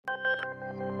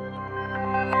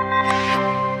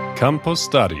Campus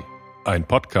Study, ein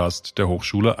Podcast der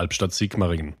Hochschule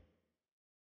Albstadt-Sigmaringen.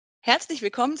 Herzlich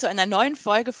willkommen zu einer neuen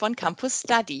Folge von Campus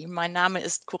Study. Mein Name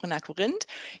ist Corinna Korinth.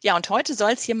 Ja, und heute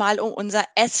soll es hier mal um unser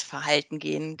Essverhalten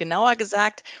gehen. Genauer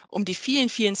gesagt um die vielen,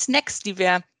 vielen Snacks, die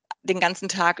wir den ganzen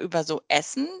Tag über so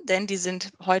essen, denn die sind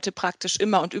heute praktisch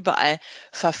immer und überall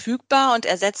verfügbar und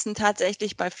ersetzen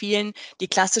tatsächlich bei vielen die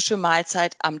klassische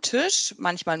Mahlzeit am Tisch,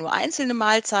 manchmal nur einzelne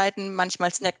Mahlzeiten,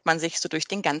 manchmal snackt man sich so durch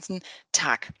den ganzen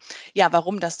Tag. Ja,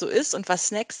 warum das so ist und was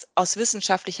Snacks aus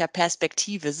wissenschaftlicher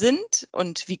Perspektive sind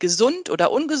und wie gesund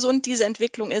oder ungesund diese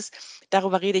Entwicklung ist,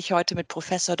 darüber rede ich heute mit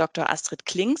Professor Dr. Astrid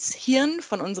Klingshirn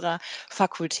von unserer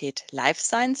Fakultät Life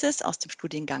Sciences aus dem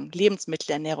Studiengang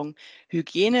Lebensmittelernährung,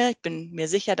 Hygiene. Ich bin mir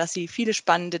sicher, dass sie viele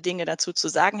spannende Dinge dazu zu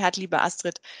sagen hat. Liebe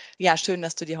Astrid, ja, schön,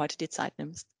 dass du dir heute die Zeit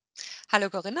nimmst. Hallo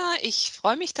Corinna, ich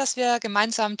freue mich, dass wir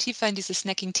gemeinsam tiefer in dieses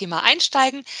Snacking-Thema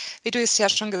einsteigen. Wie du es ja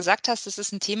schon gesagt hast, es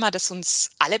ist ein Thema, das uns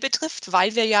alle betrifft,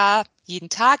 weil wir ja jeden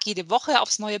Tag, jede Woche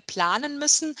aufs Neue planen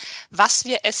müssen, was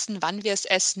wir essen, wann wir es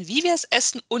essen, wie wir es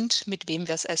essen und mit wem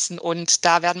wir es essen. Und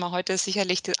da werden wir heute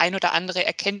sicherlich die ein oder andere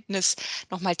Erkenntnis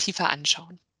nochmal tiefer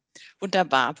anschauen.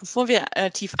 Wunderbar. Bevor wir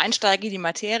tief einsteigen in die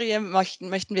Materie, möchten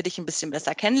wir dich ein bisschen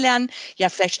besser kennenlernen. Ja,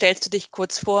 vielleicht stellst du dich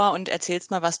kurz vor und erzählst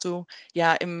mal, was du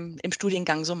ja im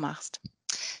Studiengang so machst.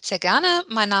 Sehr gerne.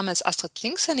 Mein Name ist Astrid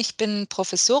Klingshirn. Ich bin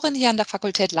Professorin hier an der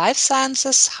Fakultät Life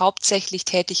Sciences, hauptsächlich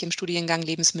tätig im Studiengang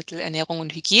Lebensmittelernährung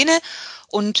und Hygiene.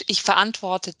 Und ich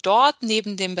verantworte dort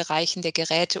neben den Bereichen der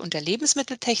Geräte und der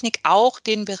Lebensmitteltechnik auch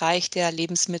den Bereich der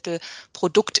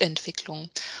Lebensmittelproduktentwicklung.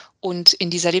 Und in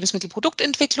dieser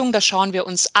Lebensmittelproduktentwicklung, da schauen wir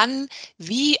uns an,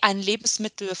 wie ein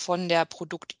Lebensmittel von der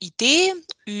Produktidee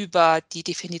über die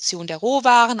Definition der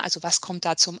Rohwaren, also was kommt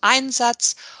da zum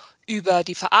Einsatz, über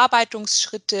die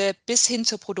Verarbeitungsschritte bis hin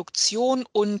zur Produktion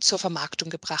und zur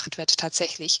Vermarktung gebracht wird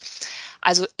tatsächlich.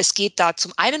 Also es geht da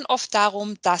zum einen oft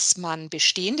darum, dass man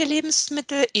bestehende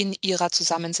Lebensmittel in ihrer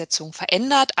Zusammensetzung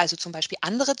verändert, also zum Beispiel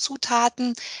andere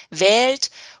Zutaten wählt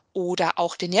oder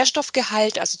auch den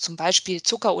Nährstoffgehalt, also zum Beispiel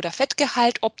Zucker- oder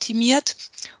Fettgehalt optimiert.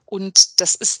 Und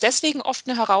das ist deswegen oft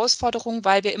eine Herausforderung,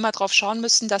 weil wir immer darauf schauen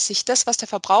müssen, dass sich das, was der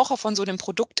Verbraucher von so einem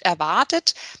Produkt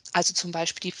erwartet, also zum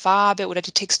Beispiel die Farbe oder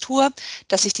die Textur,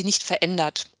 dass sich die nicht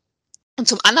verändert. Und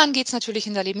zum anderen geht es natürlich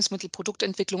in der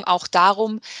Lebensmittelproduktentwicklung auch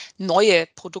darum, neue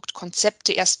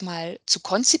Produktkonzepte erstmal zu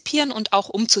konzipieren und auch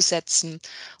umzusetzen.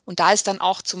 Und da ist dann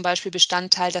auch zum Beispiel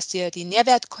Bestandteil, dass wir die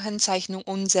Nährwertkennzeichnung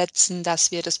umsetzen,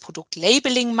 dass wir das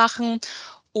Produktlabeling machen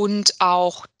und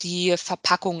auch die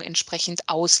Verpackung entsprechend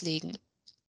auslegen.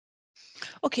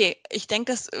 Okay, ich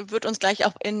denke, das wird uns gleich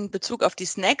auch in Bezug auf die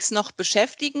Snacks noch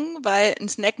beschäftigen, weil ein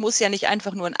Snack muss ja nicht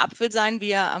einfach nur ein Apfel sein,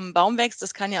 wie er am Baum wächst.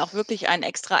 Das kann ja auch wirklich ein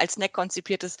extra als Snack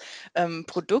konzipiertes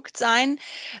Produkt sein.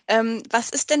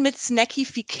 Was ist denn mit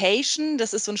Snackification?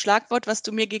 Das ist so ein Schlagwort, was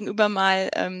du mir gegenüber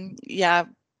mal ja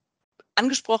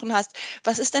angesprochen hast.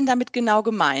 Was ist denn damit genau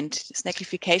gemeint?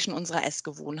 Snackification unserer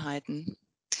Essgewohnheiten?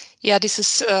 Ja,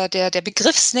 der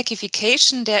Begriff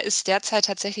Snackification, der ist derzeit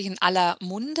tatsächlich in aller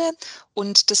Munde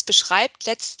und das beschreibt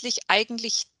letztlich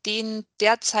eigentlich den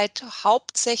derzeit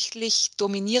hauptsächlich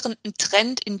dominierenden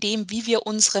Trend in dem, wie wir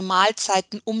unsere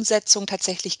Mahlzeitenumsetzung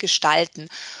tatsächlich gestalten.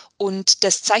 Und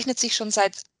das zeichnet sich schon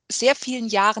seit sehr vielen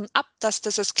Jahren ab, dass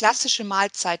das klassische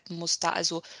Mahlzeitenmuster,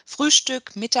 also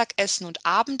Frühstück, Mittagessen und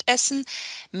Abendessen,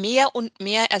 mehr und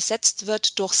mehr ersetzt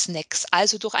wird durch Snacks,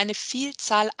 also durch eine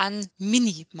Vielzahl an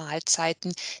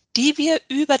Mini-Mahlzeiten, die wir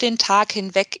über den Tag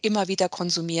hinweg immer wieder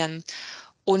konsumieren.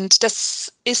 Und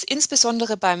das ist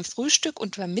insbesondere beim Frühstück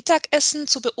und beim Mittagessen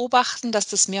zu beobachten, dass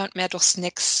das mehr und mehr durch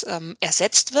Snacks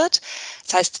ersetzt wird.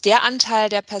 Das heißt, der Anteil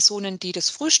der Personen, die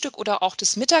das Frühstück oder auch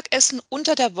das Mittagessen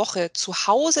unter der Woche zu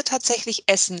Hause tatsächlich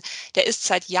essen, der ist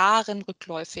seit Jahren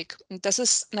rückläufig. Und das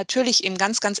ist natürlich im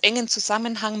ganz, ganz engen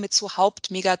Zusammenhang mit so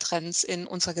Hauptmegatrends in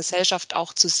unserer Gesellschaft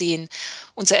auch zu sehen.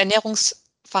 Unser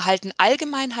Ernährungsverhalten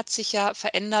allgemein hat sich ja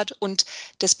verändert und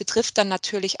das betrifft dann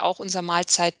natürlich auch unser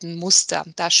Mahlzeitenmuster.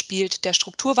 Da spielt der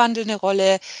Strukturwandel eine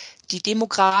Rolle, die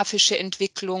demografische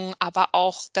Entwicklung, aber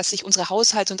auch, dass sich unsere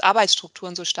Haushalts- und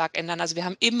Arbeitsstrukturen so stark ändern. Also wir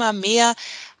haben immer mehr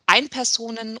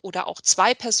Ein-Personen- oder auch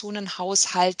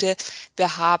Zwei-Personen-Haushalte.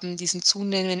 Wir haben diesen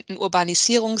zunehmenden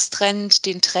Urbanisierungstrend,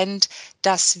 den Trend,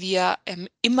 dass wir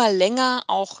immer länger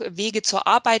auch Wege zur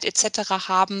Arbeit etc.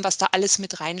 haben, was da alles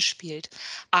mit reinspielt.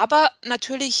 Aber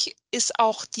natürlich ist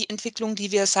auch die Entwicklung,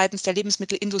 die wir seitens der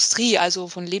Lebensmittelindustrie, also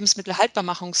von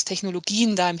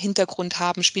Lebensmittelhaltbarmachungstechnologien da im Hintergrund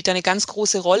haben, spielt da eine ganz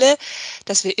große Rolle,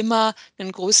 dass wir immer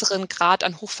einen größeren Grad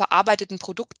an hochverarbeiteten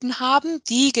Produkten haben,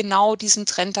 die genau diesen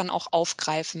Trend dann auch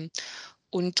aufgreifen.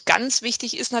 Und ganz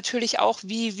wichtig ist natürlich auch,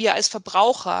 wie wir als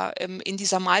Verbraucher in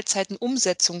dieser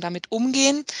Mahlzeitenumsetzung damit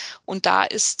umgehen. Und da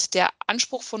ist der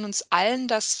Anspruch von uns allen,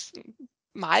 dass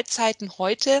Mahlzeiten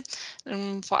heute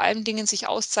vor allen Dingen sich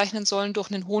auszeichnen sollen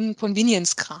durch einen hohen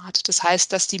Convenience-Grad. Das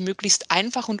heißt, dass die möglichst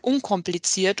einfach und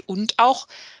unkompliziert und auch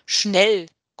schnell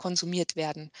konsumiert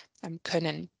werden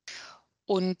können.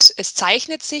 Und es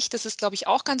zeichnet sich, das ist, glaube ich,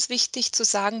 auch ganz wichtig zu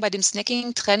sagen, bei dem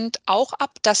Snacking-Trend auch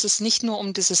ab, dass es nicht nur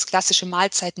um dieses klassische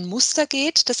Mahlzeitenmuster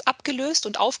geht, das abgelöst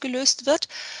und aufgelöst wird,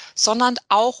 sondern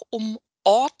auch um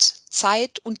Ort,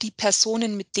 Zeit und die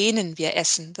Personen, mit denen wir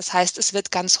essen. Das heißt, es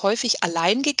wird ganz häufig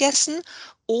allein gegessen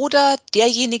oder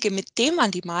derjenige, mit dem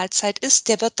man die Mahlzeit isst,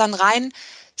 der wird dann rein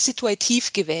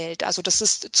situativ gewählt. Also das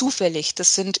ist zufällig.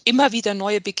 Das sind immer wieder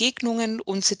neue Begegnungen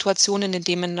und Situationen, in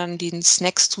denen dann die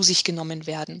Snacks zu sich genommen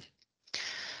werden.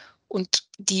 Und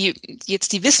die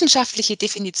wissenschaftliche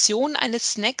Definition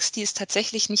eines Snacks, die ist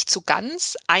tatsächlich nicht so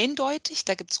ganz eindeutig.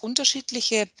 Da gibt es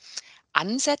unterschiedliche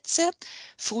Ansätze.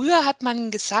 Früher hat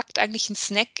man gesagt, eigentlich ein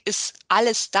Snack ist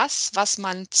alles das, was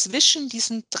man zwischen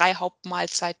diesen 3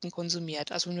 Hauptmahlzeiten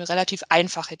konsumiert. Also eine relativ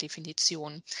einfache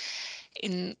Definition.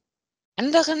 In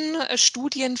anderen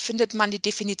Studien findet man die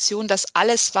Definition, dass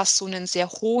alles, was so einen sehr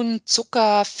hohen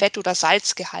Zucker-, Fett- oder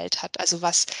Salzgehalt hat, also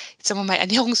was, jetzt sagen wir mal,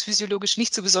 ernährungsphysiologisch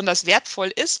nicht so besonders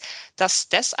wertvoll ist, dass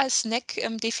das als Snack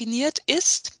definiert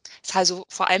ist. Das ist also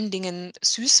vor allen Dingen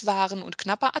Süßwaren und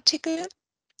Knabberartikel.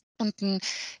 Und ein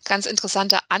ganz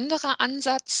interessanter anderer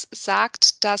Ansatz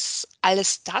sagt, dass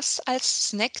alles das als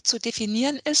Snack zu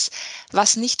definieren ist,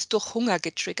 was nicht durch Hunger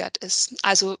getriggert ist.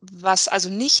 Also was also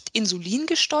nicht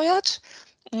insulingesteuert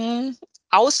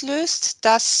auslöst,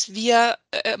 dass wir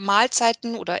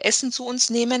Mahlzeiten oder Essen zu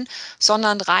uns nehmen,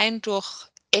 sondern rein durch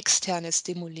externe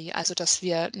Stimuli, also dass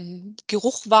wir einen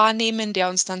Geruch wahrnehmen, der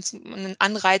uns dann einen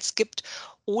Anreiz gibt,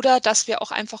 oder dass wir auch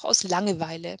einfach aus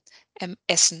Langeweile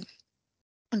essen.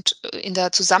 Und in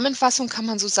der Zusammenfassung kann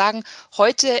man so sagen,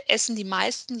 heute essen die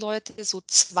meisten Leute so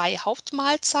 2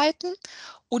 Hauptmahlzeiten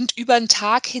und über den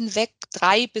Tag hinweg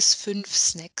 3 bis 5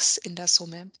 Snacks in der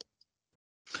Summe.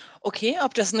 Okay,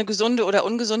 ob das eine gesunde oder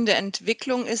ungesunde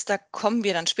Entwicklung ist, da kommen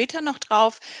wir dann später noch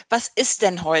drauf. Was ist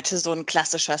denn heute so ein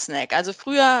klassischer Snack? Also,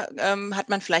 früher, hat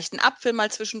man vielleicht einen Apfel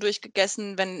mal zwischendurch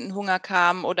gegessen, wenn 'n Hunger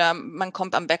kam, oder man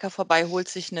kommt am Bäcker vorbei, holt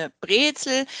sich eine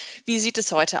Brezel. Wie sieht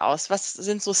es heute aus? Was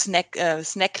sind so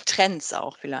Snack-Trends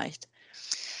auch vielleicht?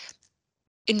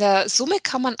 In der Summe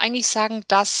kann man eigentlich sagen,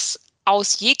 dass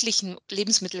aus jeglichen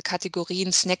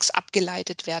Lebensmittelkategorien Snacks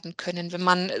abgeleitet werden können. Wenn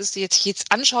man es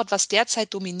jetzt anschaut, was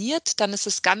derzeit dominiert, dann ist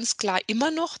es ganz klar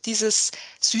immer noch dieses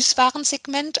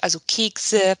Süßwarensegment, also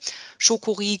Kekse,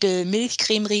 Schokoriegel,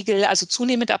 Milchcremeriegel, also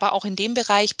zunehmend aber auch in dem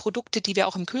Bereich Produkte, die wir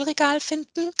auch im Kühlregal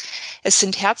finden. Es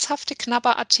sind herzhafte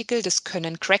Knabberartikel, das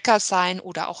können Cracker sein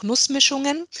oder auch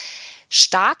Nussmischungen.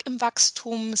 Stark im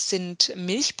Wachstum sind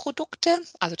Milchprodukte,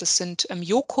 also das sind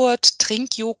Joghurt,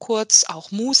 Trinkjoghurts,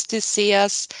 auch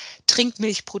Mousse-Desserts,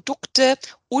 Trinkmilchprodukte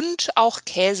und auch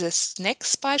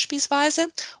Käsesnacks beispielsweise.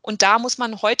 Und da muss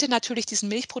man heute natürlich diesen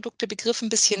Milchprodukte-Begriff ein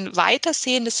bisschen weiter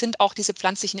sehen. Das sind auch diese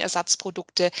pflanzlichen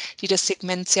Ersatzprodukte, die das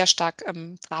Segment sehr stark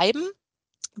treiben.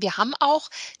 Wir haben auch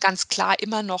ganz klar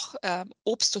immer noch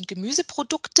Obst- und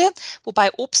Gemüseprodukte,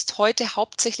 wobei Obst heute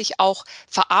hauptsächlich auch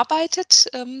verarbeitet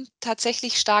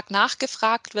tatsächlich stark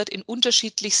nachgefragt wird in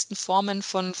unterschiedlichsten Formen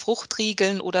von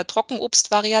Fruchtriegeln oder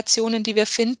Trockenobstvariationen, die wir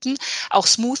finden. Auch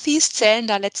Smoothies zählen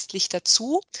da letztlich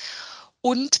dazu.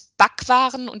 Und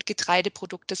Backwaren und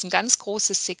Getreideprodukte ist ein ganz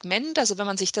großes Segment. Also wenn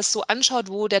man sich das so anschaut,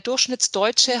 wo der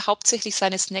Durchschnittsdeutsche hauptsächlich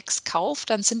seine Snacks kauft,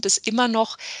 dann sind es immer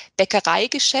noch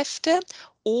Bäckereigeschäfte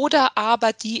oder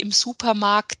aber die im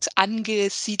Supermarkt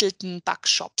angesiedelten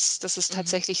Backshops. Das ist Mhm.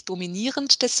 tatsächlich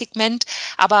dominierend, das Segment.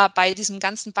 Aber bei diesen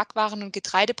ganzen Backwaren und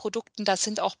Getreideprodukten, da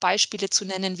sind auch Beispiele zu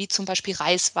nennen, wie zum Beispiel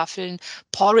Reiswaffeln,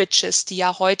 Porridges, die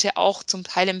ja heute auch zum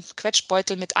Teil im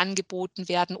Quetschbeutel mit angeboten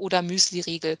werden, oder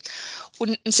Müsliriegel.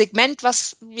 Und ein Segment,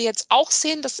 was wir jetzt auch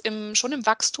sehen, das schon im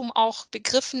Wachstum auch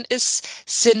begriffen ist,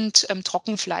 sind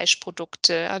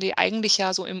Trockenfleischprodukte, ja, die eigentlich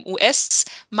ja so im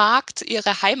US-Markt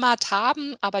ihre Heimat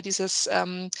haben, aber dieses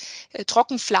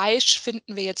Trockenfleisch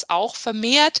finden wir jetzt auch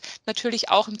vermehrt, natürlich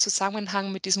auch im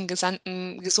Zusammenhang mit diesem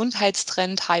gesamten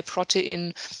Gesundheitstrend, High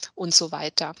Protein und so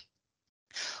weiter.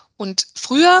 Und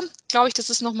früher, glaube ich, das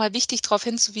ist nochmal wichtig, darauf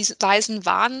hinzuweisen,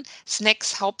 waren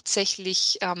Snacks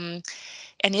hauptsächlich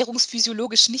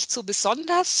ernährungsphysiologisch nicht so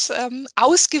besonders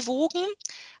ausgewogen,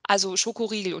 also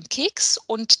Schokoriegel und Keks.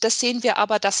 Und das sehen wir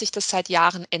aber, dass sich das seit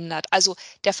Jahren ändert. Also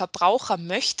der Verbraucher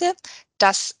möchte,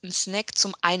 dass ein Snack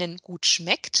zum einen gut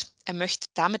schmeckt. Er möchte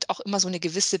damit auch immer so eine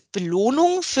gewisse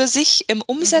Belohnung für sich im Mhm.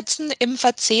 Umsetzen, im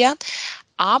Verzehr.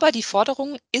 Aber die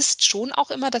Forderung ist schon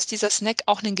auch immer, dass dieser Snack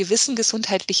auch einen gewissen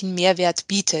gesundheitlichen Mehrwert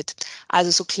bietet.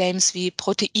 Also so Claims wie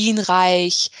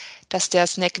proteinreich, dass der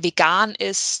Snack vegan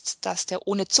ist, dass der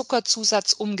ohne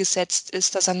Zuckerzusatz umgesetzt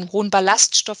ist, dass er einen hohen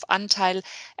Ballaststoffanteil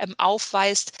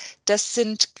aufweist. Das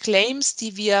sind Claims,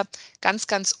 die wir ganz,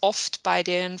 ganz oft bei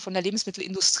den von der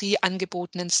Lebensmittelindustrie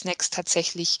angebotenen Snacks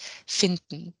tatsächlich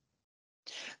finden.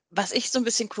 Was ich so ein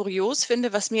bisschen kurios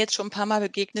finde, was mir jetzt schon ein paar Mal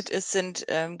begegnet ist, sind,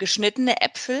 geschnittene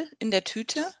Äpfel in der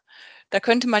Tüte. Da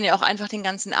könnte man ja auch einfach den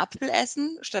ganzen Apfel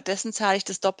essen. Stattdessen zahle ich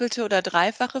das Doppelte oder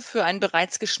Dreifache für einen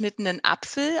bereits geschnittenen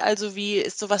Apfel. Also, wie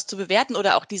ist so was zu bewerten?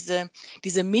 Oder auch diese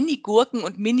Mini-Gurken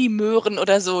und Mini-Möhren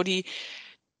oder so, die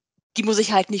muss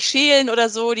ich halt nicht schälen oder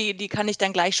so, die kann ich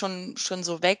dann gleich schon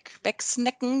so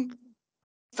wegsnacken.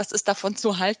 Was ist davon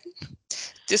zu halten?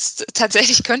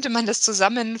 Tatsächlich könnte man das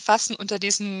zusammenfassen unter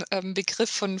diesem Begriff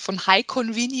von High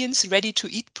Convenience,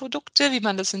 Ready-to-Eat-Produkte, wie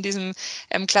man das in diesem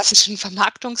klassischen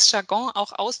Vermarktungsjargon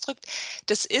auch ausdrückt.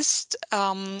 Das ist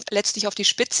letztlich auf die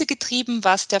Spitze getrieben,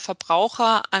 was der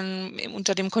Verbraucher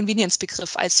unter dem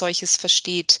Convenience-Begriff als solches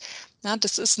versteht. Ja,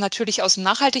 das ist natürlich aus dem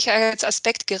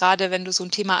Nachhaltigkeitsaspekt, gerade wenn du so ein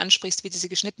Thema ansprichst wie diese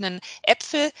geschnittenen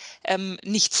Äpfel,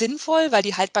 nicht sinnvoll, weil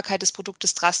die Haltbarkeit des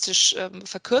Produktes drastisch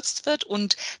verkürzt wird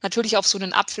und natürlich auf so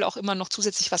einen Apfel auch immer noch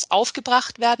zusätzlich was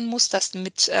aufgebracht werden muss,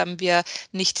 damit wir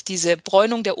nicht diese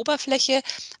Bräunung der Oberfläche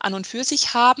an und für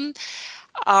sich haben.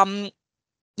 Ähm,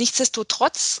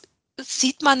 Nichtsdestotrotz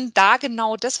sieht man da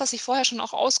genau das, was ich vorher schon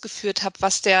auch ausgeführt habe,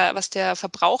 was der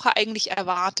Verbraucher eigentlich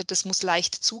erwartet. Das muss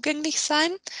leicht zugänglich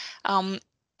sein.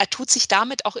 Er tut sich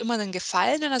damit auch immer einen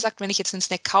Gefallen, wenn er sagt, wenn ich jetzt einen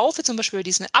Snack kaufe, zum Beispiel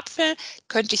diesen Apfel,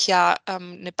 könnte ich ja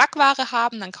eine Backware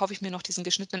haben, dann kaufe ich mir noch diesen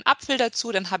geschnittenen Apfel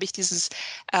dazu, dann habe ich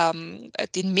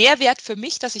den Mehrwert für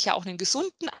mich, dass ich ja auch einen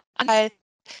gesunden Anteil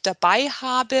dabei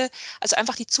habe. Also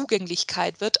einfach die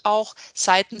Zugänglichkeit wird auch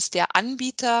seitens der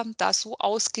Anbieter da so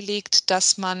ausgelegt,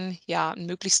 dass man ja eine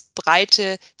möglichst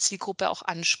breite Zielgruppe auch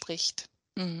anspricht.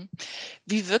 Mhm.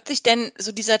 Wie wirkt sich denn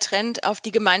so dieser Trend auf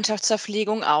die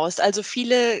Gemeinschaftsverpflegung aus? Also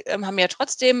viele haben ja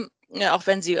trotzdem, auch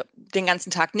wenn sie den ganzen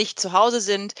Tag nicht zu Hause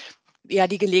sind, ja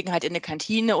die Gelegenheit, in eine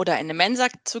Kantine oder in eine Mensa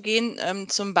zu gehen,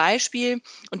 zum Beispiel.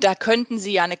 Und da könnten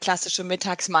sie ja eine klassische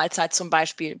Mittagsmahlzeit zum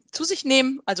Beispiel zu sich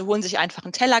nehmen. Also holen sich einfach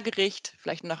ein Tellergericht,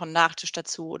 vielleicht noch einen Nachtisch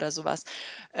dazu oder sowas.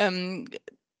 Ähm,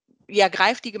 ja,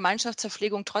 greift die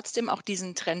Gemeinschaftsverpflegung trotzdem auch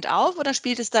diesen Trend auf oder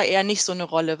spielt es da eher nicht so eine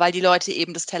Rolle, weil die Leute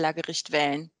eben das Tellergericht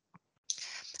wählen?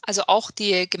 Also auch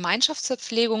die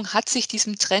Gemeinschaftsverpflegung hat sich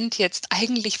diesem Trend jetzt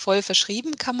eigentlich voll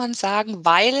verschrieben, kann man sagen,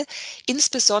 weil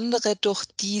insbesondere durch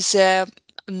diese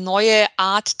neue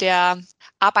Art der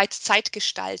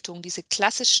Arbeitszeitgestaltung, diese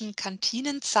klassischen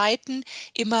Kantinenzeiten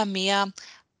immer mehr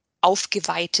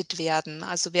aufgeweitet werden.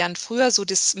 Also während früher so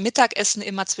das Mittagessen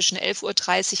immer zwischen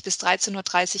 11:30 bis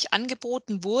 13:30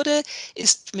 angeboten wurde,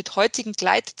 ist mit heutigen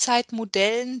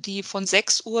Gleitzeitmodellen, die von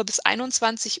 6 Uhr bis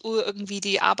 21 Uhr irgendwie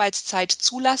die Arbeitszeit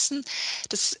zulassen,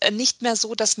 das nicht mehr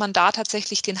so, dass man da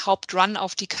tatsächlich den Hauptrun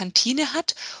auf die Kantine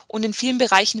hat. Und in vielen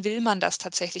Bereichen will man das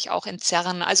tatsächlich auch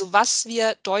entzerren. Also was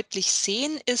wir deutlich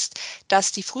sehen, ist,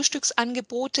 dass die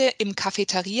Frühstücksangebote im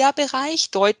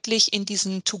Cafeteria-Bereich deutlich in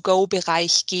diesen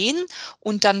To-Go-Bereich gehen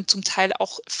und dann zum Teil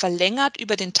auch verlängert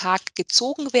über den Tag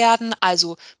gezogen werden,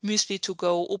 also Müsli to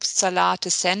go, Obstsalate,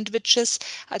 Sandwiches.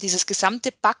 Dieses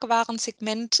gesamte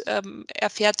Backwarensegment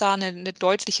erfährt da eine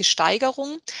deutliche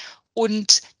Steigerung.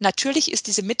 Und natürlich ist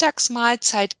diese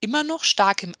Mittagsmahlzeit immer noch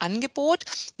stark im Angebot.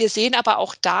 Wir sehen aber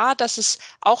auch da, dass es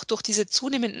auch durch diesen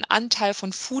zunehmenden Anteil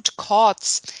von Food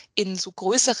Courts in so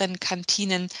größeren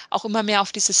Kantinen auch immer mehr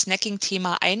auf dieses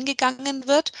Snacking-Thema eingegangen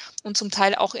wird und zum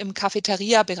Teil auch im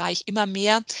Cafeteria-Bereich immer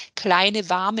mehr kleine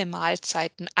warme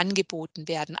Mahlzeiten angeboten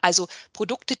werden. Also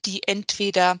Produkte, die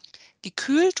entweder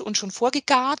gekühlt und schon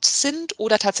vorgegart sind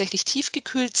oder tatsächlich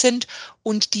tiefgekühlt sind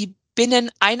und die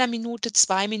binnen einer Minute,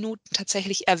 2 Minuten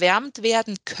tatsächlich erwärmt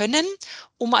werden können,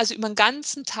 um also über den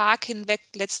ganzen Tag hinweg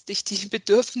letztlich die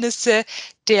Bedürfnisse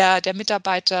der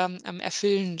Mitarbeiter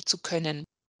erfüllen zu können.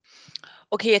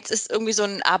 Okay, jetzt ist irgendwie so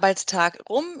ein Arbeitstag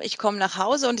rum. Ich komme nach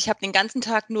Hause und ich habe den ganzen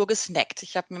Tag nur gesnackt.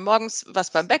 Ich habe mir morgens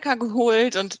was beim Bäcker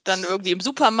geholt und dann irgendwie im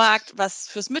Supermarkt was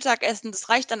fürs Mittagessen. Das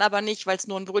reicht dann aber nicht, weil es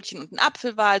nur ein Brötchen und ein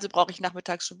Apfel war. Also brauche ich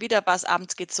nachmittags schon wieder was.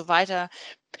 Abends geht's so weiter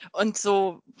und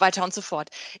so weiter und so fort.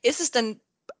 Ist es denn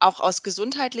auch aus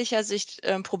gesundheitlicher Sicht,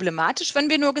 problematisch, wenn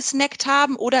wir nur gesnackt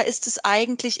haben, oder ist es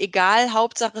eigentlich egal?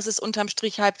 Hauptsache, es ist unterm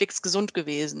Strich halbwegs gesund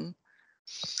gewesen?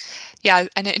 Ja,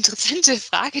 eine interessante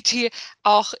Frage, die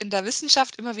auch in der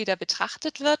Wissenschaft immer wieder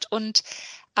betrachtet wird. Und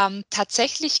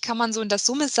tatsächlich kann man so in der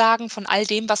Summe sagen, von all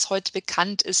dem, was heute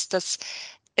bekannt ist, dass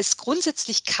es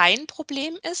grundsätzlich kein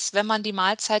Problem ist, wenn man die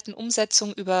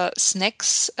Mahlzeitenumsetzung über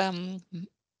Snacks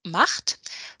macht,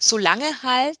 solange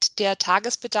halt der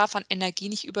Tagesbedarf an Energie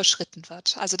nicht überschritten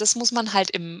wird. Also das muss man halt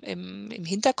im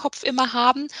Hinterkopf immer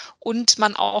haben und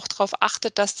man auch darauf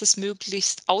achtet, dass das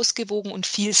möglichst ausgewogen und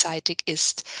vielseitig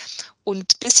ist.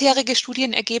 Und bisherige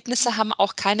Studienergebnisse haben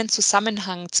auch keinen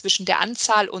Zusammenhang zwischen der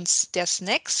Anzahl der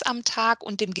Snacks am Tag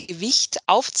und dem Gewicht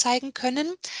aufzeigen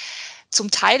können. Zum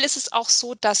Teil ist es auch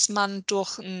so, dass man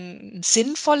durch ein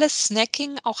sinnvolles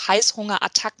Snacking auch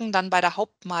Heißhungerattacken dann bei der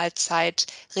Hauptmahlzeit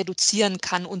reduzieren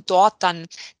kann und dort dann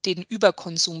den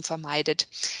Überkonsum vermeidet.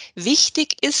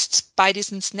 Wichtig ist bei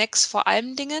diesen Snacks vor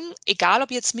allen Dingen, egal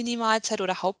ob jetzt Minimahlzeit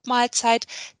oder Hauptmahlzeit,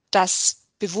 dass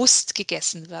bewusst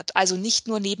gegessen wird, also nicht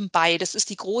nur nebenbei. Das ist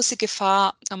die große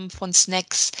Gefahr von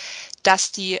Snacks,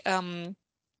 dass die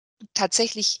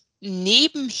tatsächlich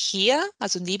nebenher,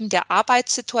 also neben der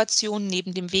Arbeitssituation,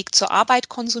 neben dem Weg zur Arbeit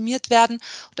konsumiert werden,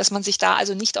 dass man sich da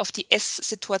also nicht auf die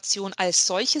Esssituation als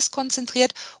solches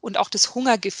konzentriert und auch das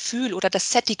Hungergefühl oder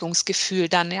das Sättigungsgefühl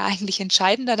dann ja eigentlich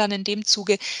entscheidender dann in dem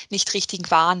Zuge nicht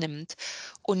richtig wahrnimmt.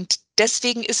 Und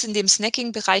deswegen ist in dem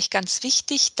Snacking-Bereich ganz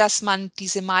wichtig, dass man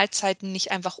diese Mahlzeiten nicht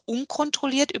einfach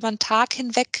unkontrolliert über den Tag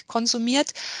hinweg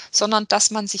konsumiert, sondern dass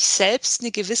man sich selbst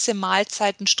eine gewisse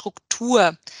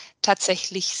Mahlzeitenstruktur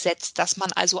tatsächlich setzt, dass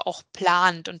man also auch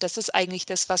plant. Und das ist eigentlich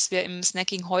das, was wir im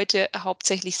Snacking heute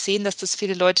hauptsächlich sehen, dass das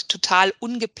viele Leute total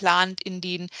ungeplant in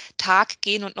den Tag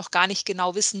gehen und noch gar nicht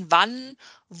genau wissen, wann,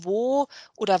 wo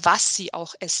oder was sie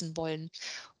auch essen wollen.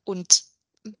 Und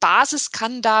Basis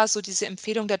kann da so diese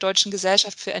Empfehlung der Deutschen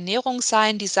Gesellschaft für Ernährung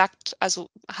sein, die sagt, also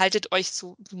haltet euch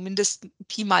so zumindest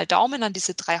Pi mal Daumen an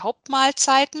diese 3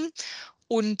 Hauptmahlzeiten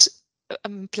und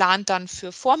plant dann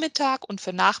für Vormittag und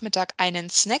für Nachmittag einen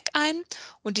Snack ein.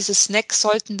 Und diese Snacks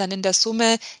sollten dann in der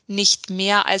Summe nicht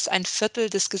mehr als ein Viertel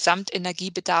des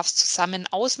Gesamtenergiebedarfs zusammen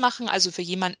ausmachen. Also für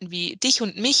jemanden wie dich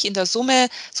und mich in der Summe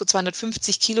so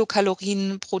 250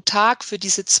 Kilokalorien pro Tag für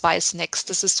diese 2 Snacks.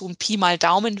 Das ist so ein Pi mal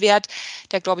Daumenwert,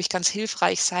 der, glaube ich, ganz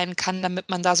hilfreich sein kann, damit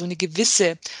man da so eine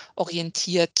gewisse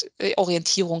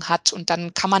Orientierung hat. Und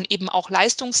dann kann man eben auch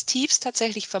Leistungstiefs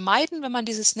tatsächlich vermeiden, wenn man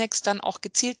diese Snacks dann auch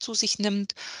gezielt zu sich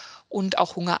nimmt und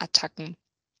auch Hungerattacken.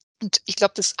 Und ich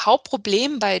glaube, das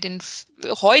Hauptproblem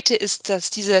heute ist,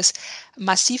 dass dieses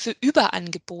massive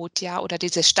Überangebot, ja, oder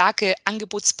diese starke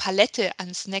Angebotspalette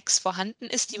an Snacks vorhanden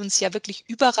ist, die uns ja wirklich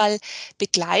überall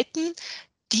begleiten,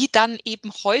 die dann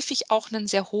eben häufig auch einen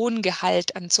sehr hohen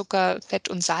Gehalt an Zucker, Fett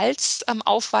und Salz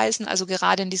aufweisen, also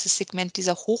gerade in dieses Segment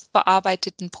dieser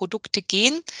hochbearbeiteten Produkte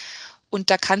gehen. Und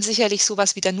da kann sicherlich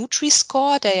sowas wie der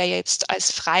Nutri-Score, der ja jetzt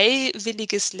als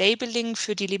freiwilliges Labeling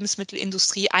für die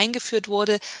Lebensmittelindustrie eingeführt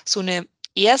wurde, so eine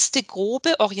erste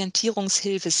grobe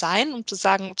Orientierungshilfe sein, um zu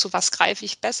sagen, zu was greife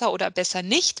ich besser oder besser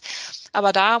nicht.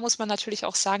 Aber da muss man natürlich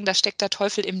auch sagen, da steckt der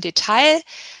Teufel im Detail.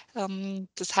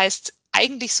 Das heißt,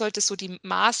 eigentlich sollte es so die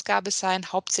Maßgabe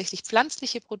sein, hauptsächlich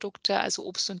pflanzliche Produkte, also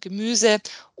Obst und Gemüse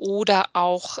oder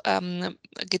auch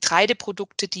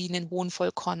Getreideprodukte, die einen hohen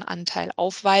Vollkornanteil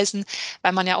aufweisen,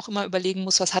 weil man ja auch immer überlegen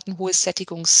muss,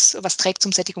 was trägt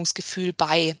zum Sättigungsgefühl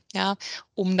bei, ja,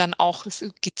 um dann auch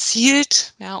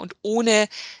gezielt, ja, und ohne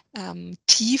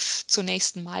tief zur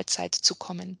nächsten Mahlzeit zu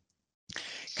kommen.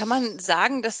 Kann man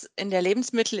sagen, dass in der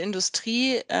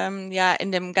Lebensmittelindustrie ja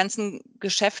in dem ganzen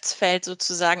Geschäftsfeld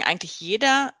sozusagen eigentlich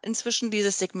jeder inzwischen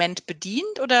dieses Segment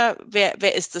bedient? Oder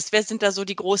wer ist es? Wer sind da so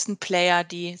die großen Player,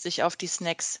 die sich auf die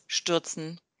Snacks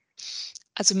stürzen?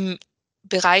 Also im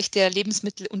Bereich der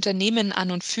Lebensmittelunternehmen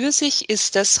an und für sich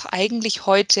ist das eigentlich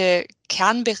heute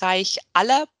Kernbereich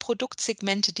aller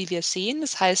Produktsegmente, die wir sehen.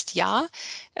 Das heißt, ja,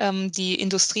 die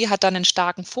Industrie hat da einen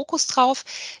starken Fokus drauf.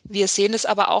 Wir sehen es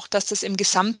aber auch, dass das im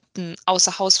gesamten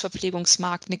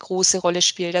Außerhausverpflegungsmarkt eine große Rolle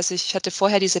spielt. Also ich hatte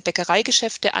vorher diese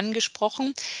Bäckereigeschäfte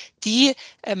angesprochen, die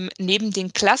neben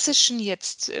den klassischen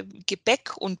jetzt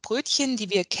Gebäck und Brötchen, die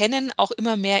wir kennen, auch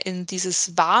immer mehr in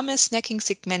dieses warme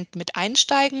Snacking-Segment mit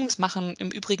einsteigen. Das machen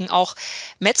im Übrigen auch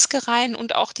Metzgereien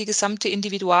und auch die gesamte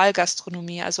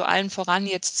Individualgastronomie. Also allen voran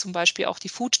jetzt zum Beispiel auch die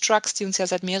Food Trucks, die uns ja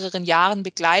seit mehreren Jahren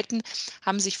begleiten,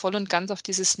 haben sich voll und ganz auf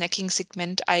dieses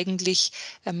Snacking-Segment eigentlich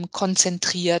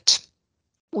konzentriert.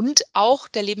 Und auch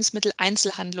der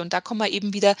Lebensmitteleinzelhandel. Und da kommen wir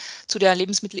eben wieder zu der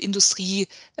Lebensmittelindustrie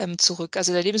zurück.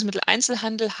 Also der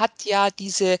Lebensmitteleinzelhandel hat ja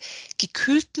diese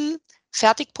gekühlten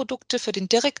Fertigprodukte für den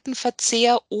direkten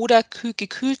Verzehr oder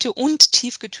gekühlte und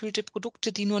tiefgekühlte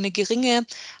Produkte, die nur eine geringe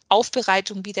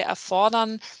Aufbereitung wieder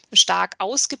erfordern, stark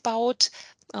ausgebaut.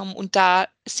 Und da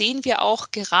sehen wir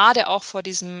auch gerade auch vor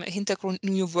diesem Hintergrund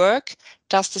New Work,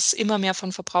 dass das immer mehr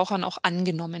von Verbrauchern auch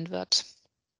angenommen wird.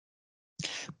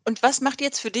 Und was macht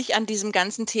jetzt für dich an diesem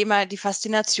ganzen Thema die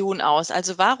Faszination aus?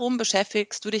 Also warum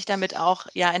beschäftigst du dich damit auch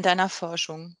ja in deiner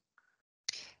Forschung?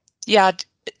 Ja,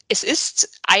 es ist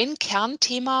ein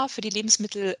Kernthema für die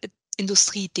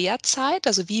Lebensmittelindustrie derzeit.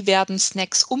 Also wie werden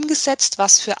Snacks umgesetzt?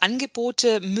 Was für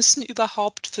Angebote müssen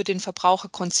überhaupt für den Verbraucher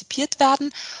konzipiert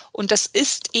werden? Und das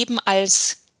ist eben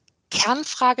als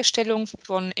Kernfragestellung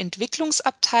von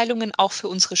Entwicklungsabteilungen, auch für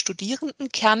unsere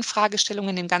Studierenden,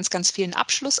 Kernfragestellungen in ganz, ganz vielen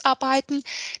Abschlussarbeiten,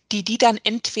 die dann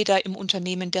entweder im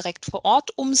Unternehmen direkt vor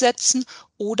Ort umsetzen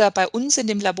oder bei uns in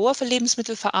dem Labor für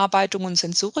Lebensmittelverarbeitung und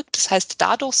Sensorik. Das heißt,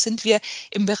 dadurch sind wir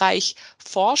im Bereich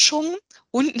Forschung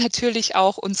und natürlich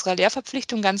auch unserer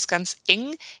Lehrverpflichtung ganz, ganz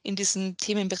eng in diesen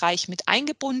Themenbereich mit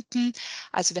eingebunden.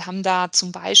 Also wir haben da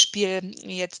zum Beispiel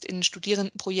jetzt in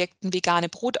Studierendenprojekten vegane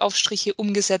Brotaufstriche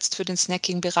umgesetzt für den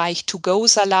Snacking-Bereich,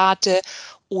 To-Go-Salate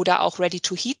oder auch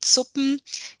Ready-to-Heat-Suppen,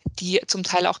 die zum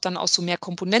Teil auch dann aus so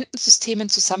Mehrkomponentensystemen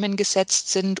zusammengesetzt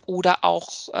sind oder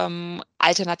auch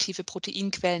alternative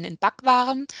Proteinquellen in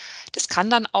Backwaren. Das kann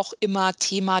dann auch immer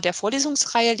Thema der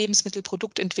Vorlesungsreihe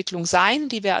Lebensmittelproduktentwicklung sein,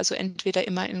 die wir also entweder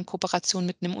immer in Kooperation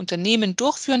mit einem Unternehmen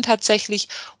durchführen tatsächlich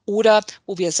oder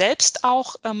wo wir selbst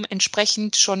auch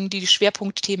entsprechend schon die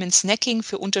Schwerpunktthemen Snacking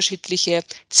für unterschiedliche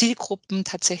Zielgruppen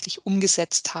tatsächlich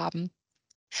umgesetzt haben.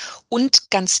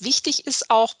 Und ganz wichtig ist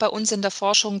auch bei uns in der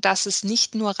Forschung, dass es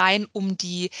nicht nur rein um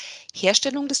die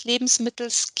Herstellung des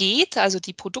Lebensmittels geht, also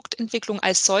die Produktentwicklung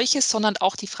als solches, sondern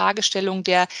auch die Fragestellung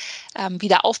der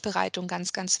Wiederaufbereitung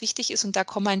ganz, ganz wichtig ist. Und da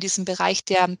kommen wir in diesen Bereich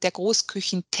der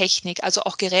Großküchentechnik. Also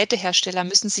auch Gerätehersteller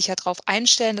müssen sich ja darauf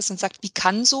einstellen, dass man sagt, wie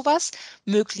kann sowas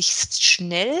möglichst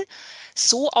schnell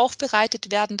so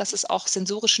aufbereitet werden, dass es auch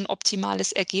sensorisch ein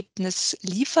optimales Ergebnis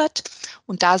liefert.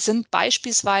 Und da sind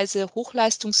beispielsweise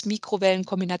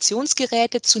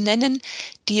Hochleistungsmikrowellen-Kombinationsgeräte zu nennen,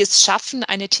 die es schaffen,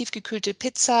 eine tiefgekühlte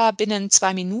Pizza binnen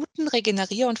 2 Minuten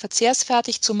regenerier- und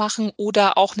verzehrsfertig zu machen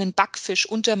oder auch einen Backfisch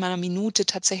unter einer Minute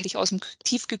tatsächlich aus dem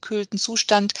tiefgekühlten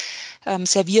Zustand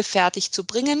servierfertig zu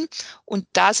bringen. Und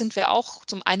da sind wir auch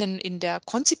zum einen in der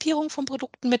Konzipierung von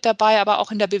Produkten mit dabei, aber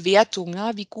auch in der Bewertung.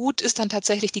 Ja, wie gut ist dann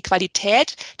tatsächlich die Qualität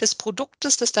des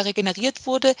Produktes, das da regeneriert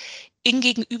wurde, in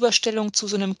Gegenüberstellung zu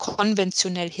so einem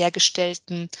konventionell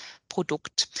hergestellten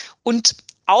Produkt. Und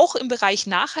auch im Bereich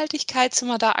Nachhaltigkeit sind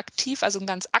wir da aktiv. Also ein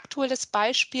ganz aktuelles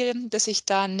Beispiel, das ich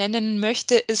da nennen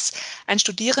möchte, ist ein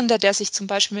Studierender, der sich zum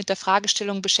Beispiel mit der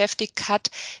Fragestellung beschäftigt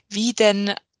hat, wie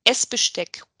denn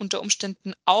Essbesteck unter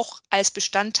Umständen auch als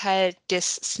Bestandteil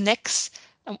des Snacks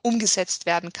umgesetzt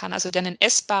werden kann. Also der einen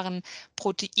essbaren,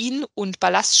 protein- und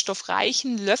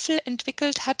ballaststoffreichen Löffel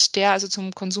entwickelt hat, der also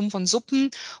zum Konsum von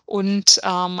Suppen und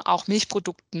auch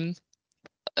Milchprodukten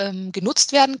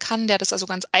genutzt werden kann, der das also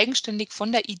ganz eigenständig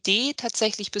von der Idee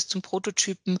tatsächlich bis zum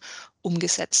Prototypen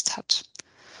umgesetzt hat.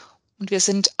 Und wir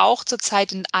sind auch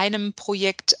zurzeit in einem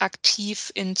Projekt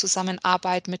aktiv in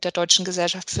Zusammenarbeit mit der Deutschen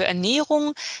Gesellschaft für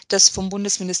Ernährung, das vom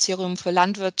Bundesministerium für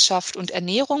Landwirtschaft und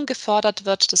Ernährung gefördert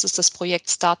wird. Das ist das Projekt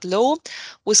Start Low,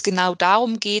 wo es genau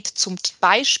darum geht, zum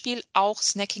Beispiel auch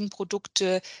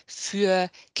Snacking-Produkte für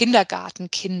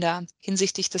Kindergartenkinder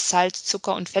hinsichtlich des Salz-,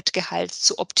 Zucker- und Fettgehalts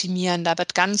zu optimieren. Da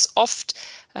wird ganz oft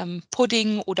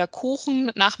Pudding oder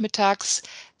Kuchen nachmittags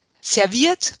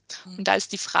serviert. Und da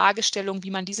ist die Fragestellung, wie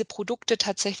man diese Produkte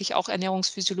tatsächlich auch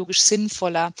ernährungsphysiologisch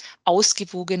sinnvoller,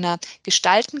 ausgewogener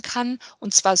gestalten kann.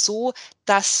 Und zwar so,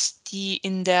 dass die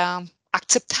in der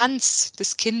Akzeptanz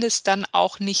des Kindes dann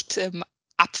auch nicht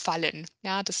abfallen.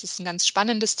 Ja, das ist ein ganz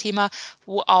spannendes Thema,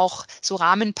 wo auch so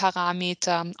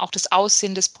Rahmenparameter, auch das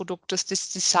Aussehen des Produktes, das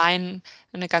Design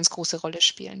eine ganz große Rolle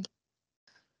spielen.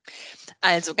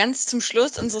 Also ganz zum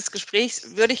Schluss unseres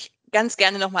Gesprächs würde ich ganz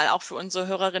gerne nochmal auch für unsere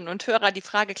Hörerinnen und Hörer die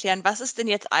Frage klären, was ist denn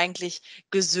jetzt eigentlich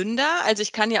gesünder? Also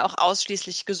ich kann ja auch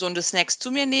ausschließlich gesunde Snacks zu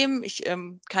mir nehmen. Ich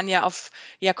kann ja auf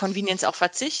Convenience auch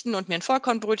verzichten und mir ein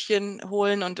Vollkornbrötchen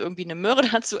holen und irgendwie eine Möhre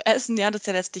dazu essen. Ja, das ist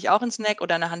ja letztlich auch ein Snack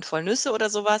oder eine Handvoll Nüsse oder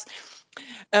sowas.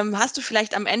 Hast du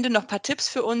vielleicht am Ende noch ein paar Tipps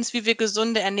für uns, wie wir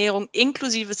gesunde Ernährung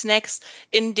inklusive Snacks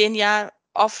in den ja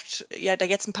oft, ja, da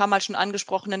jetzt ein paar Mal schon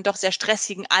angesprochenen, doch sehr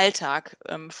stressigen Alltag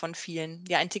von vielen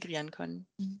ja integrieren können?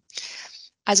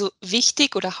 Also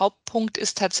wichtig oder Hauptpunkt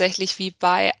ist tatsächlich wie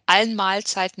bei allen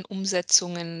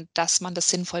Mahlzeitenumsetzungen, dass man das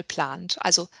sinnvoll plant.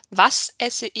 Also was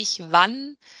esse ich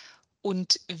wann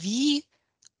und wie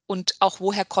und auch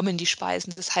woher kommen die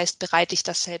Speisen? Das heißt, bereite ich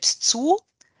das selbst zu?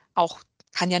 Auch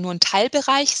kann ja nur ein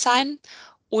Teilbereich sein.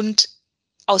 Und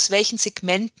aus welchen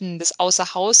Segmenten des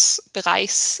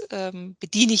Außerhausbereichs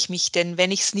bediene ich mich denn,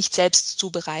 wenn ich es nicht selbst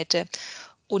zubereite?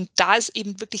 Und da ist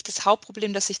eben wirklich das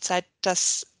Hauptproblem, dass sich Zeit,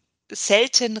 das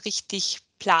selten richtig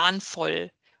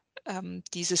planvoll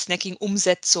diese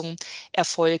Snacking-Umsetzung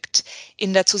erfolgt.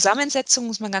 In der Zusammensetzung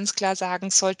muss man ganz klar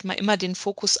sagen, sollte man immer den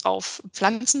Fokus auf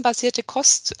pflanzenbasierte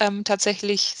Kost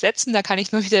tatsächlich setzen. Da kann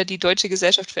ich nur wieder die Deutsche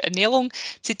Gesellschaft für Ernährung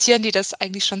zitieren, die das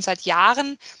eigentlich schon seit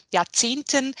Jahren,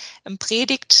 Jahrzehnten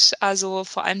predigt, also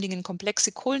vor allen Dingen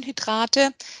komplexe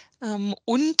Kohlenhydrate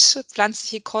und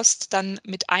pflanzliche Kost dann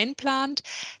mit einplant.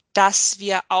 Dass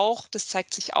wir auch, das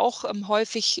zeigt sich auch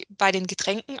häufig bei den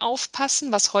Getränken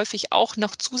aufpassen, was häufig auch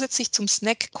noch zusätzlich zum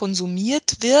Snack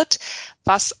konsumiert wird,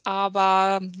 was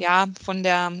aber von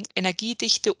der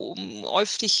Energiedichte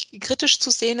häufig kritisch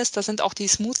zu sehen ist. Da sind auch die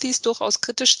Smoothies durchaus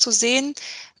kritisch zu sehen.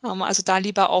 Also da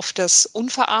lieber auf das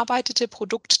unverarbeitete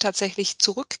Produkt tatsächlich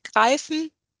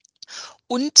zurückgreifen.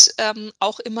 Und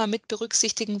auch immer mit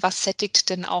berücksichtigen, was sättigt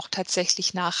denn auch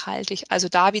tatsächlich nachhaltig. Also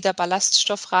da wieder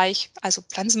ballaststoffreich, also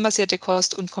pflanzenbasierte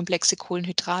Kost und komplexe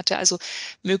Kohlenhydrate. Also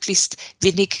möglichst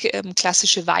wenig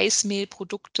klassische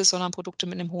Weißmehlprodukte, sondern Produkte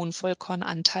mit einem hohen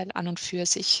Vollkornanteil an und für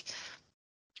sich.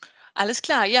 Alles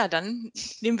klar, ja, dann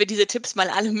nehmen wir diese Tipps mal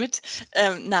alle mit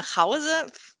nach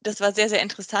Hause. Das war sehr, sehr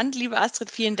interessant, liebe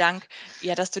Astrid. Vielen Dank,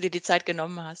 dass du dir die Zeit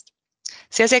genommen hast.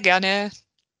 Sehr, sehr gerne.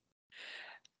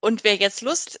 Und wer jetzt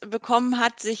Lust bekommen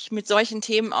hat, sich mit solchen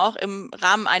Themen auch im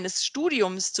Rahmen eines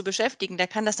Studiums zu beschäftigen, der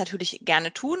kann das natürlich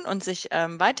gerne tun und sich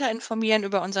weiter informieren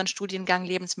über unseren Studiengang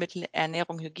Lebensmittel,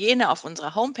 Ernährung, Hygiene auf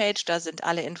unserer Homepage. Da sind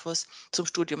alle Infos zum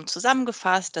Studium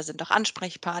zusammengefasst. Da sind auch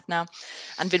Ansprechpartner,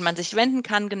 an wen man sich wenden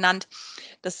kann, genannt.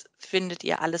 Das findet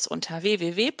ihr alles unter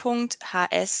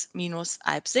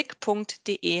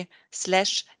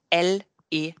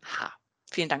www.hs-alpsig.de/leh.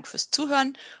 Vielen Dank fürs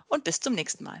Zuhören und bis zum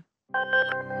nächsten Mal.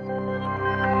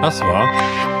 Das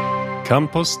war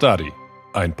Campus Study,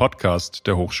 ein Podcast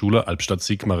der Hochschule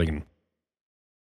Albstadt-Sigmaringen.